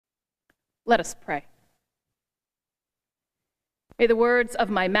Let us pray. May the words of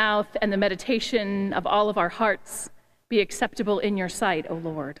my mouth and the meditation of all of our hearts be acceptable in your sight, O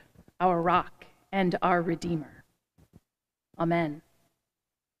Lord, our rock and our Redeemer. Amen.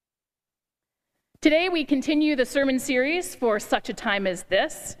 Today we continue the sermon series for such a time as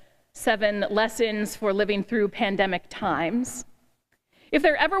this, 7 lessons for living through pandemic times. If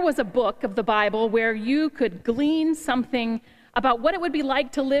there ever was a book of the Bible where you could glean something about what it would be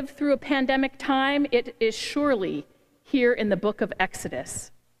like to live through a pandemic time, it is surely here in the book of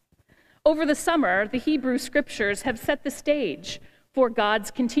Exodus. Over the summer, the Hebrew scriptures have set the stage for God's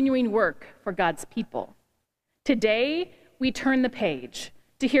continuing work for God's people. Today, we turn the page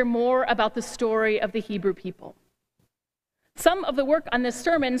to hear more about the story of the Hebrew people. Some of the work on this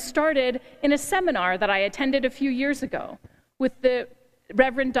sermon started in a seminar that I attended a few years ago with the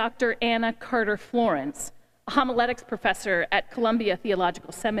Reverend Dr. Anna Carter Florence, a homiletics professor at Columbia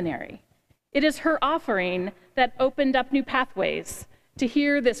Theological Seminary. It is her offering that opened up new pathways to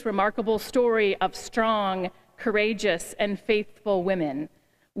hear this remarkable story of strong, courageous, and faithful women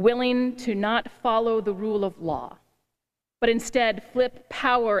willing to not follow the rule of law, but instead flip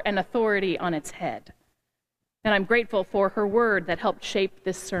power and authority on its head. And I'm grateful for her word that helped shape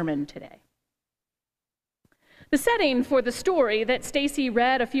this sermon today. The setting for the story that Stacy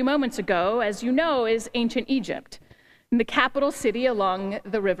read a few moments ago, as you know, is ancient Egypt, the capital city along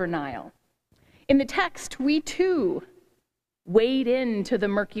the River Nile. In the text, we too wade into the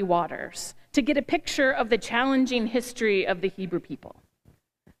murky waters to get a picture of the challenging history of the Hebrew people.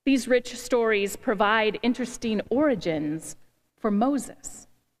 These rich stories provide interesting origins for Moses.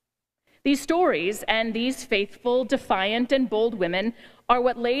 These stories and these faithful, defiant, and bold women are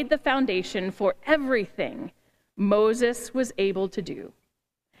what laid the foundation for everything Moses was able to do.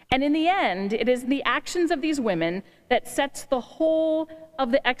 And in the end, it is the actions of these women that sets the whole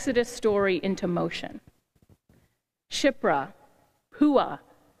of the Exodus story into motion. Shiphrah, Puah,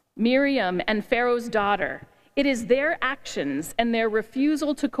 Miriam, and Pharaoh's daughter, it is their actions and their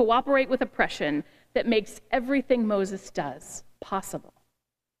refusal to cooperate with oppression that makes everything Moses does possible.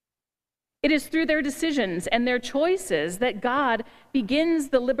 It is through their decisions and their choices that God begins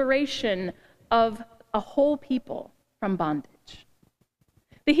the liberation of a whole people from bondage.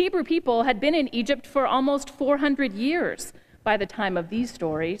 The Hebrew people had been in Egypt for almost 400 years by the time of these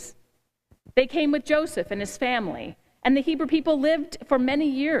stories. They came with Joseph and his family, and the Hebrew people lived for many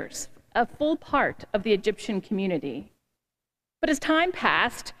years, a full part of the Egyptian community. But as time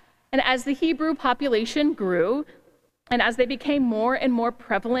passed, and as the Hebrew population grew, and as they became more and more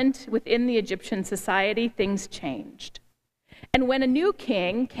prevalent within the Egyptian society, things changed. And when a new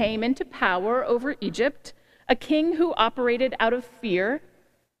king came into power over Egypt, a king who operated out of fear,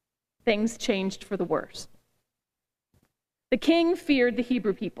 things changed for the worse. The king feared the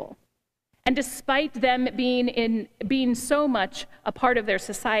Hebrew people, and despite them being so much a part of their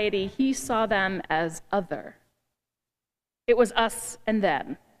society, he saw them as other. It was us and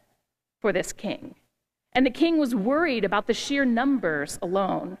them for this king. And the king was worried about the sheer numbers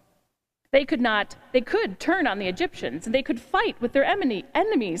alone. They could turn on the Egyptians, and they could fight with their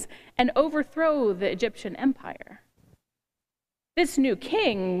enemies and overthrow the Egyptian empire. This new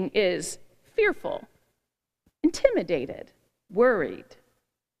king is fearful, intimidated, worried.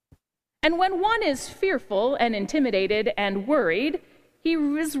 And when one is fearful and intimidated and worried, he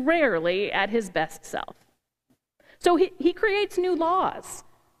is rarely at his best self. So he creates new laws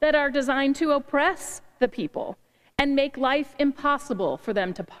that are designed to oppress the people and make life impossible for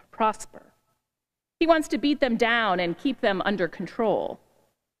them to prosper. He wants to beat them down and keep them under control.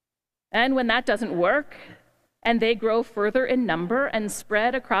 And when that doesn't work, and they grow further in number and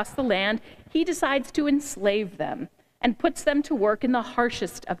spread across the land, he decides to enslave them and puts them to work in the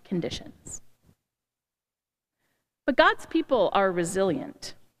harshest of conditions. But God's people are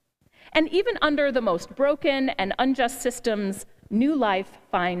resilient. And even under the most broken and unjust systems, new life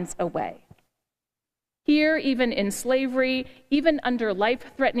finds a way. Here, even in slavery, even under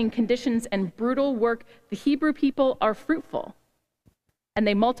life-threatening conditions and brutal work, the Hebrew people are fruitful, and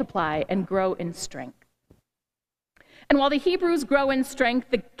they multiply and grow in strength. And while the Hebrews grow in strength,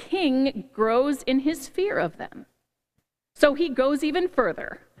 the king grows in his fear of them. So he goes even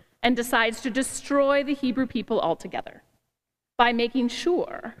further and decides to destroy the Hebrew people altogether by making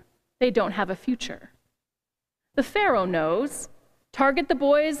sure they don't have a future. The Pharaoh knows, target the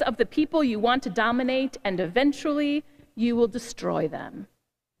boys of the people you want to dominate, and eventually you will destroy them.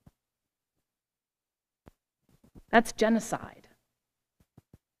 That's genocide.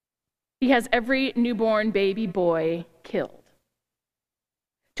 He has every newborn baby boy killed.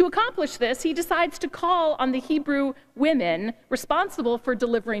 To accomplish this, he decides to call on the Hebrew women responsible for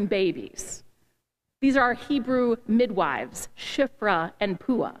delivering babies. These are Hebrew midwives, Shiphrah and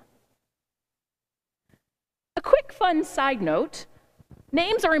Puah. A quick fun side note,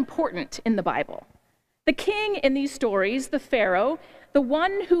 names are important in the Bible. The king in these stories, the Pharaoh, the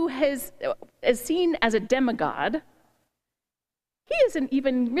one who is seen as a demigod, he isn't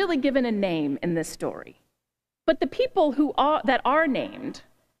even really given a name in this story. But the people that are named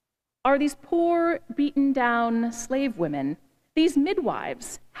are these poor, beaten down slave women. These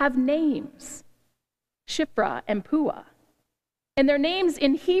midwives have names, Shiphrah and Puah. And their names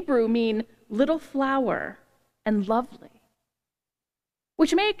in Hebrew mean little flower and lovely,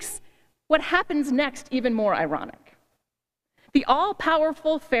 which makes what happens next even more ironic. The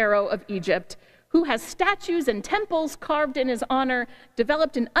all-powerful Pharaoh of Egypt, who has statues and temples carved in his honor,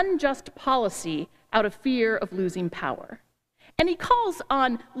 developed an unjust policy out of fear of losing power. And he calls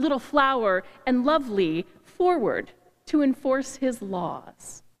on little flower and lovely forward to enforce his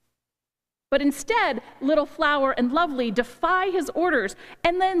laws. But instead, little flower and lovely defy his orders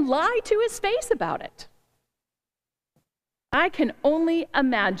and then lie to his face about it. I can only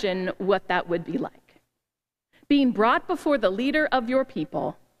imagine what that would be like. Being brought before the leader of your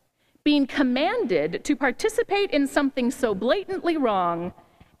people, being commanded to participate in something so blatantly wrong,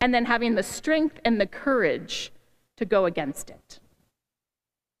 and then having the strength and the courage to go against it.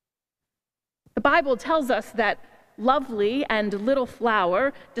 The Bible tells us that Lovely and little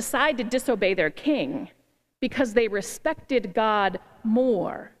flower decide to disobey their king because they respected God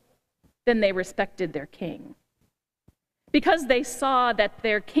more than they respected their king. Because they saw that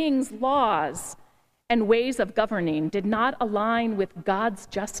their king's laws and ways of governing did not align with God's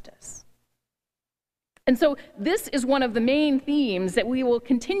justice. And so this is one of the main themes that we will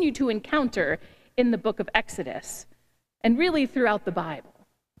continue to encounter in the book of Exodus, and really throughout the Bible.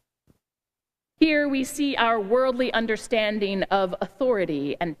 Here we see our worldly understanding of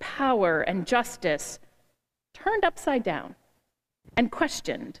authority and power and justice turned upside down and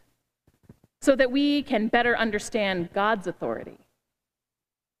questioned so that we can better understand God's authority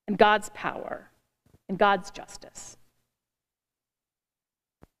and God's power and God's justice.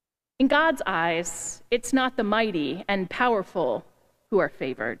 In God's eyes, it's not the mighty and powerful who are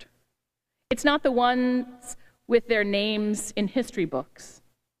favored. It's not the ones with their names in history books.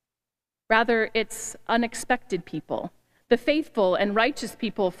 Rather, it's unexpected people, the faithful and righteous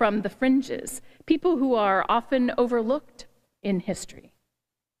people from the fringes, people who are often overlooked in history.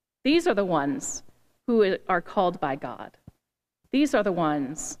 These are the ones who are called by God. These are the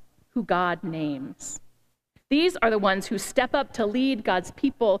ones who God names. These are the ones who step up to lead God's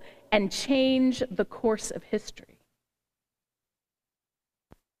people and change the course of history.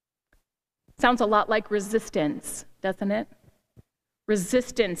 Sounds a lot like resistance, doesn't it?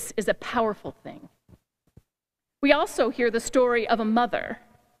 Resistance is a powerful thing. We also hear the story of a mother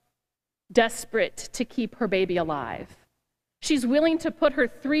desperate to keep her baby alive. She's willing to put her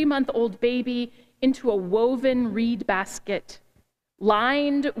 3-month-old baby into a woven reed basket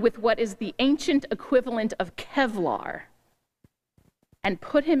lined with what is the ancient equivalent of Kevlar and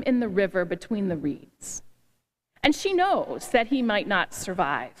put him in the river between the reeds. And she knows that he might not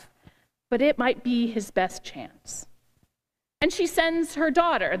survive, but it might be his best chance. And she sends her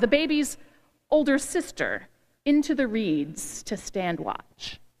daughter, the baby's older sister, into the reeds to stand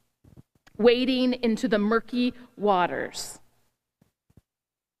watch, wading into the murky waters.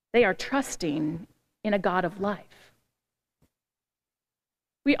 They are trusting in a God of life.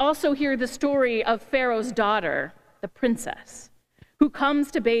 We also hear the story of Pharaoh's daughter, the princess, who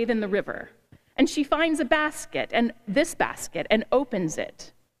comes to bathe in the river. And she finds a basket, and this basket, and opens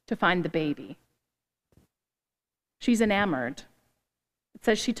it to find the baby. She's enamored. It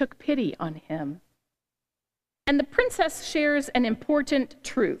says she took pity on him. And the princess shares an important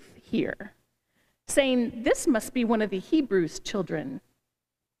truth here, saying this must be one of the Hebrews' children.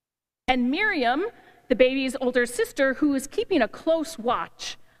 And Miriam, the baby's older sister, who is keeping a close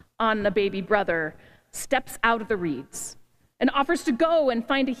watch on the baby brother, steps out of the reeds and offers to go and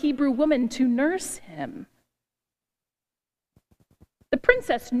find a Hebrew woman to nurse him. The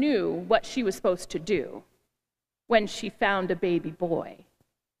princess knew what she was supposed to do when she found a baby boy.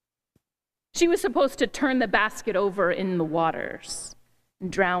 She was supposed to turn the basket over in the waters and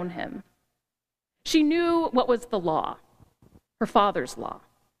drown him. She knew what was the law, her father's law,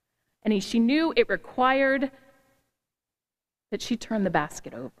 and she knew it required that she turn the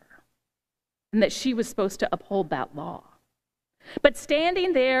basket over and that she was supposed to uphold that law. But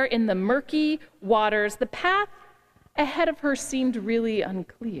standing there in the murky waters, the path ahead of her seemed really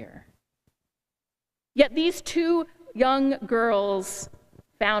unclear. Yet these two young girls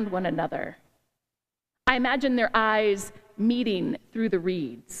found one another. I imagine their eyes meeting through the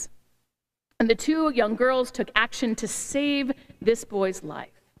reeds. And the two young girls took action to save this boy's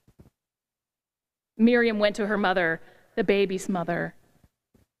life. Miriam went to her mother, the baby's mother,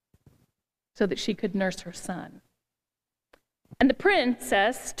 so that she could nurse her son. And the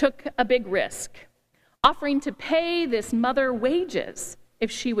princess took a big risk, offering to pay this mother wages if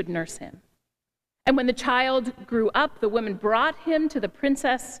she would nurse him. And when the child grew up, the woman brought him to the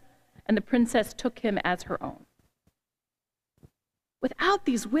princess, and the princess took him as her own. Without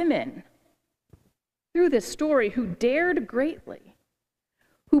these women, through this story, who dared greatly,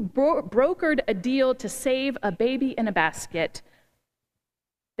 who brokered a deal to save a baby in a basket,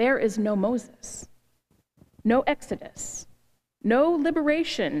 there is no Moses, no Exodus, no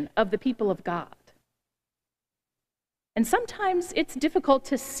liberation of the people of God. And sometimes it's difficult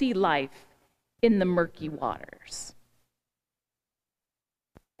to see life in the murky waters.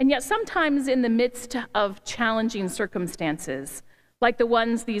 And yet sometimes in the midst of challenging circumstances, like the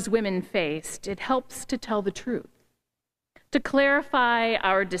ones these women faced, it helps to tell the truth, to clarify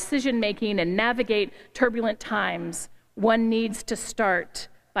our decision-making and navigate turbulent times. One needs to start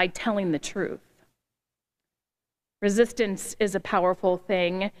by telling the truth. Resistance is a powerful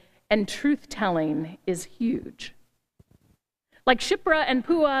thing, and truth-telling is huge. Like Shiphrah and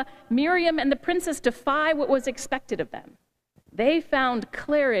Puah, Miriam and the princess defy what was expected of them. They found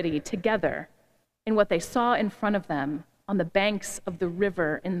clarity together in what they saw in front of them on the banks of the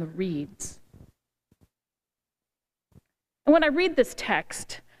river in the reeds. And when I read this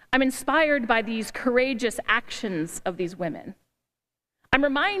text, I'm inspired by these courageous actions of these women. I'm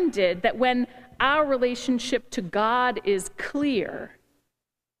reminded that when our relationship to God is clear,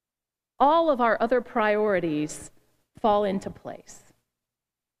 all of our other priorities fall into place.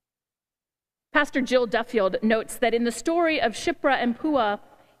 Pastor Jill Duffield notes that in the story of Shiphrah and Puah,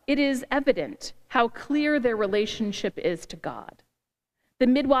 it is evident how clear their relationship is to God. The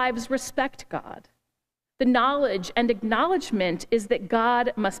midwives respect God. The knowledge and acknowledgement is that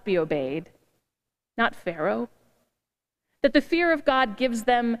God must be obeyed, not Pharaoh. That the fear of God gives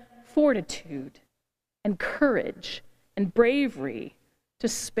them fortitude and courage and bravery to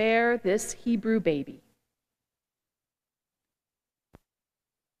spare this Hebrew baby.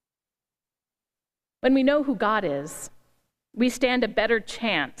 When we know who God is, we stand a better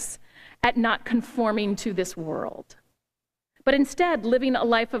chance at not conforming to this world, but instead living a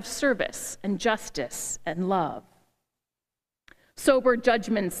life of service and justice and love. Sober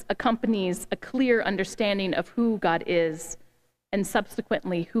judgments accompanies a clear understanding of who God is and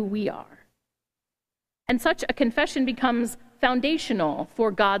subsequently who we are. And such a confession becomes foundational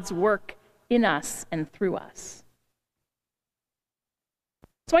for God's work in us and through us.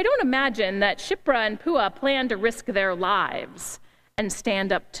 So I don't imagine that Shiphrah and Puah planned to risk their lives and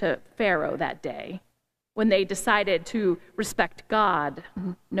stand up to Pharaoh that day when they decided to respect God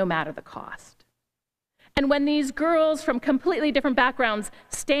no matter the cost. And when these girls from completely different backgrounds,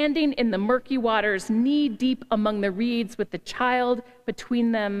 standing in the murky waters, knee-deep among the reeds with the child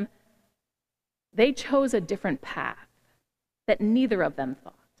between them, they chose a different path that neither of them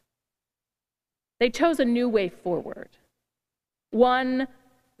thought. They chose a new way forward, one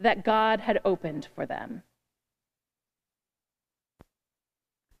that God had opened for them.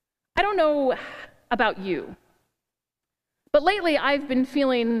 I don't know about you, but lately I've been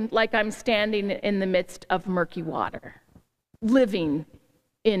feeling like I'm standing in the midst of murky water, living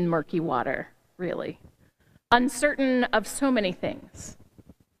in murky water, really, uncertain of so many things.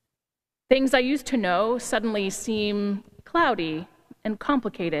 Things I used to know suddenly seem cloudy and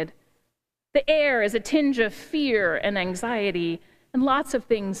complicated. The air is a tinge of fear and anxiety, and lots of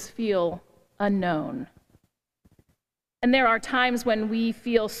things feel unknown. And there are times when we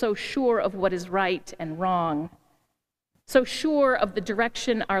feel so sure of what is right and wrong, so sure of the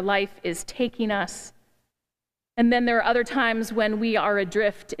direction our life is taking us. And then there are other times when we are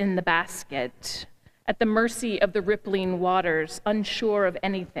adrift in the basket, at the mercy of the rippling waters, unsure of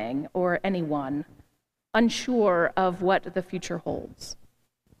anything or anyone, unsure of what the future holds.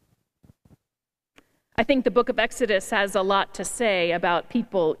 I think the book of Exodus has a lot to say about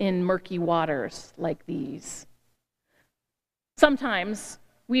people in murky waters like these. Sometimes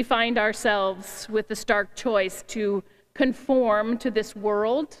we find ourselves with the stark choice to conform to this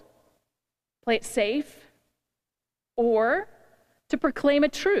world, play it safe, or to proclaim a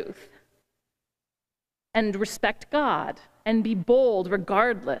truth and respect God and be bold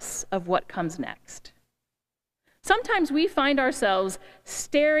regardless of what comes next. Sometimes we find ourselves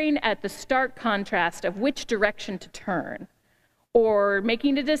staring at the stark contrast of which direction to turn, or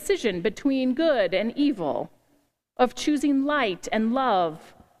making a decision between good and evil, of choosing light and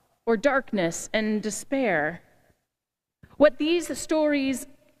love or darkness and despair. What these stories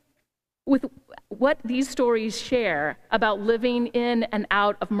share about living in and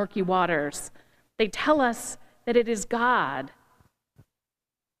out of murky waters, they tell us that it is God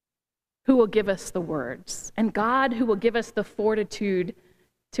who will give us the words, and God who will give us the fortitude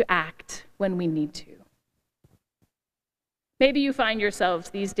to act when we need to. Maybe you find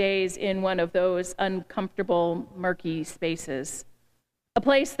yourselves these days in one of those uncomfortable, murky spaces, a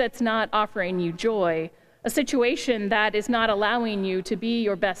place that's not offering you joy, a situation that is not allowing you to be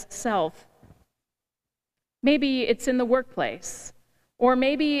your best self. Maybe it's in the workplace, or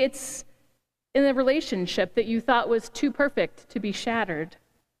maybe it's in a relationship that you thought was too perfect to be shattered.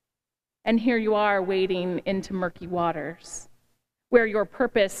 And here you are wading into murky waters, where your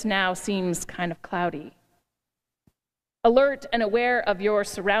purpose now seems kind of cloudy. Alert and aware of your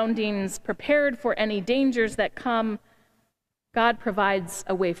surroundings, prepared for any dangers that come, God provides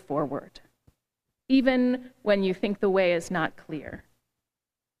a way forward, even when you think the way is not clear.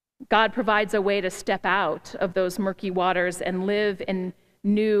 God provides a way to step out of those murky waters and live in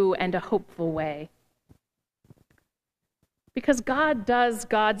new and a hopeful way. Because God does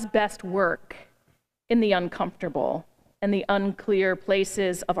God's best work in the uncomfortable and the unclear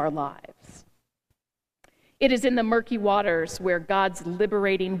places of our lives. It is in the murky waters where God's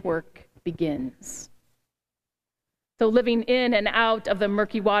liberating work begins. So living in and out of the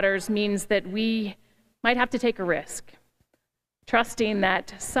murky waters means that we might have to take a risk, trusting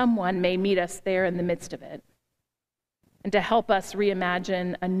that someone may meet us there in the midst of it, and to help us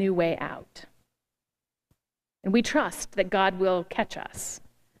reimagine a new way out. And we trust that God will catch us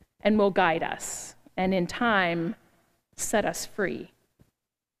and will guide us, and in time, set us free.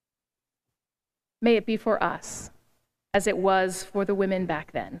 May it be for us as it was for the women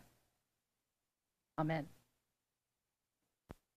back then. Amen.